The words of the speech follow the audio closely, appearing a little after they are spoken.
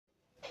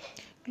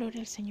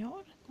Gloria al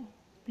Señor.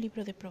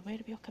 Libro de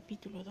Proverbios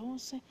capítulo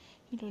 12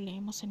 y lo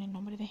leemos en el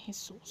nombre de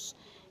Jesús.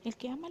 El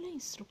que ama la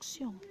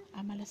instrucción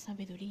ama la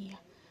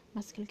sabiduría,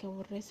 mas que el que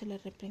aborrece la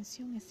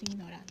reprensión es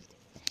ignorante.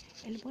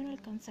 El bueno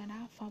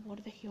alcanzará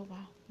favor de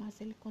Jehová,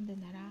 mas él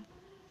condenará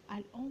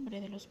al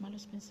hombre de los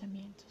malos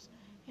pensamientos.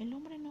 El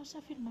hombre no se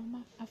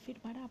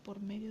afirmará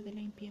por medio de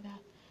la impiedad,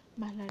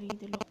 mas la ley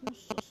de los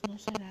justos no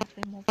será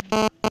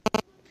removida.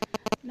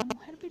 La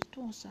mujer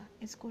virtuosa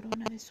es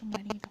corona de su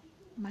marido,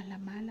 mas la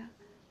mala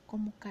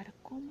como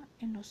carcoma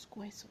en los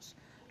huesos.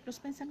 Los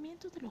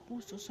pensamientos de los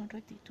justos son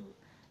rectitud,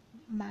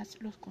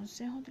 mas los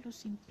consejos de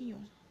los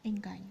impíos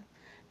engaño.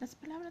 Las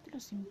palabras de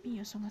los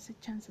impíos son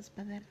acechanzas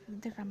para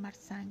derramar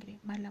sangre,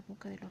 mas la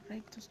boca de los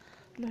rectos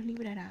los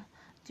librará.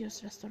 Dios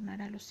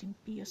trastornará a los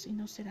impíos y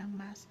no serán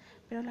más,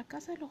 pero la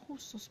casa de los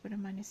justos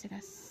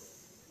permanecerá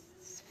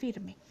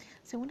firme.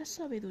 Según la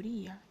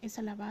sabiduría es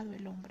alabado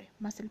el hombre,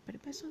 mas el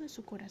perverso de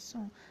su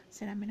corazón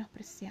será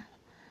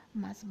menospreciado.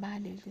 Más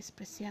vale el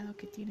despreciado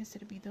que tiene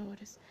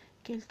servidores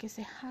que el que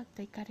se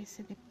jacta y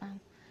carece de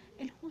pan.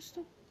 El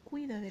justo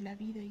cuida de la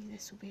vida y de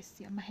su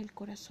bestia, mas el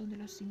corazón de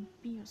los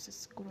impíos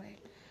es cruel.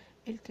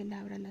 El que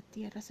labra la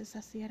tierra se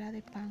saciará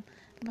de pan,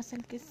 mas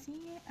el que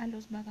sigue a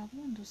los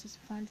vagabundos es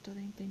falto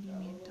de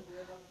entendimiento.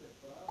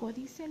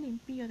 Codicia el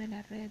impío de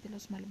la red de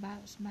los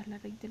malvados, mas la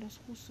red de los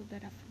justos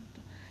dará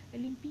fruto.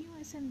 El impío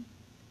es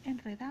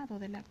enredado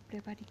de la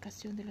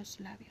prevaricación de los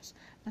labios,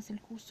 mas el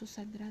justo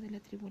saldrá de la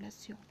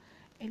tribulación.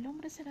 El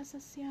hombre será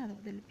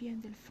saciado del bien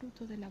del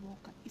fruto de la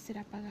boca y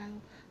será pagado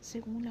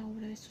según la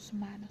obra de sus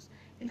manos.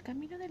 El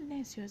camino del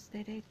necio es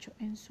derecho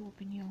en su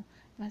opinión,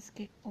 mas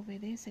que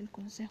obedece el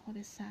consejo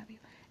de sabio.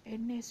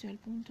 El necio al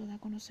punto da a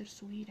conocer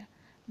su ira,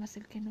 mas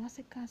el que no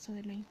hace caso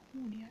de la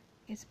injuria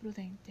es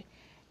prudente.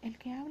 El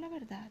que habla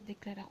verdad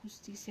declara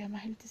justicia,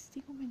 mas el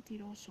testigo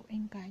mentiroso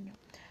engaño.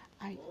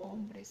 Hay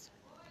hombres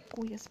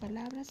cuyas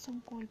palabras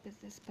son golpes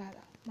de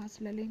espada,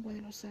 mas la lengua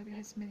de los sabios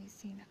es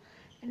medicina.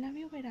 El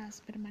labio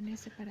veraz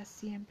permanece para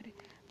siempre,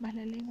 mas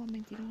la lengua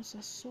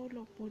mentirosa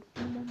solo por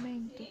un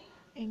momento.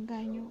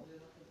 Engaño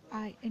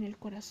hay en el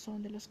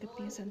corazón de los que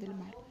piensan del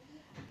mal,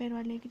 pero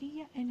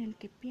alegría en el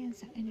que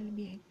piensa en el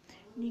bien.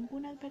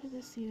 Ninguna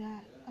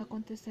adversidad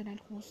acontecerá al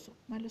justo,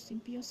 mas los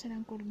impíos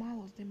serán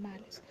colmados de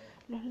males.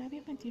 Los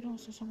labios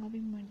mentirosos son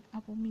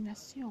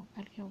abominación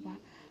al Jehová,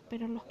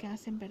 pero los que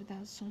hacen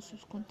verdad son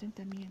sus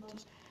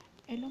contentamientos.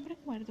 El hombre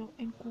cuerdo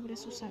encubre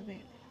su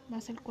saber,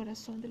 mas el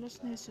corazón de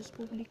los necios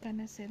publica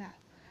necedad.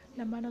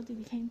 La mano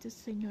diligente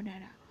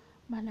señoreará,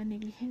 mas la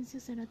negligencia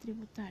será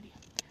tributaria.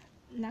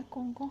 La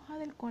congoja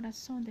del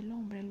corazón del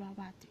hombre lo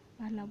abate,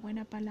 mas la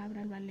buena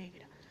palabra lo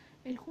alegra.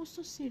 El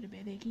justo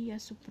sirve de guía a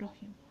su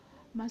prójimo,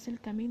 mas el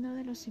camino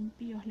de los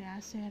impíos le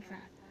hace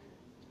errar.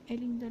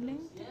 El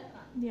indolente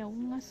de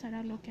aún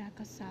hará lo que ha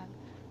cazado,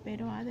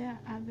 pero ha de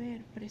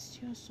haber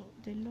precioso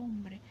del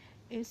hombre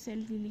es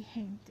el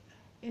diligente.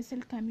 Es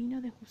el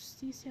camino de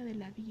justicia de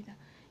la vida,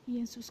 y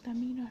en sus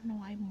caminos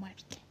no hay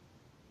muerte.